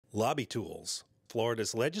Lobby Tools,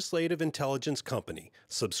 Florida's legislative intelligence company.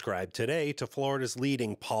 Subscribe today to Florida's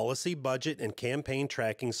leading policy, budget, and campaign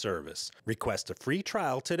tracking service. Request a free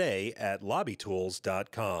trial today at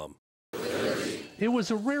lobbytools.com. It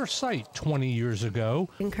was a rare sight 20 years ago.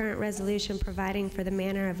 In current resolution providing for the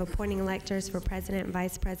manner of appointing electors for President and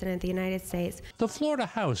Vice President of the United States. The Florida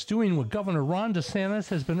House doing what Governor Ron DeSantis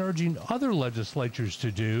has been urging other legislatures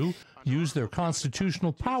to do, use their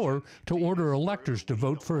constitutional power to order electors to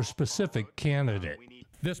vote for a specific candidate.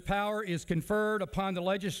 This power is conferred upon the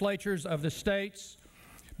legislatures of the states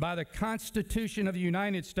by the Constitution of the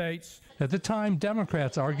United States. At the time,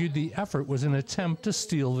 Democrats argued the effort was an attempt to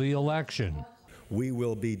steal the election. We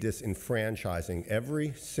will be disenfranchising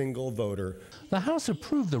every single voter. The House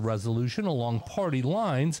approved the resolution along party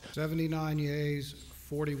lines. 79 yeas,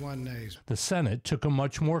 41 nays. The Senate took a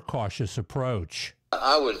much more cautious approach.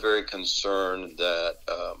 I was very concerned that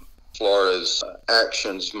Florida's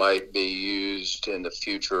actions might be used in the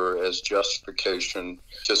future as justification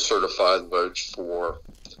to certify the votes for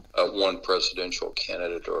one presidential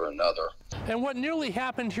candidate or another. And what nearly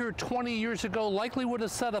happened here 20 years ago likely would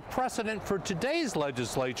have set a precedent for today's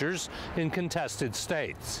legislatures in contested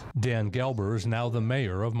states. Dan Gelber is now the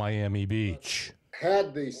mayor of Miami Beach.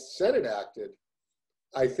 Had the Senate acted,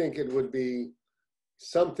 I think it would be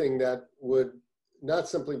something that would not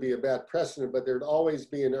simply be a bad precedent, but there'd always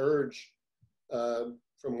be an urge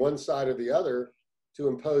from one side or the other to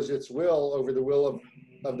impose its will over the will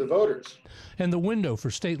of the voters. And the window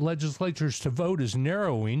for state legislatures to vote is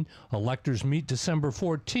narrowing. Electors meet December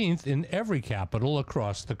 14th in every capital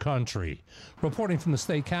across the country. Reporting from the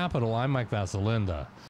state capitol, I'm Mike Vasalinda.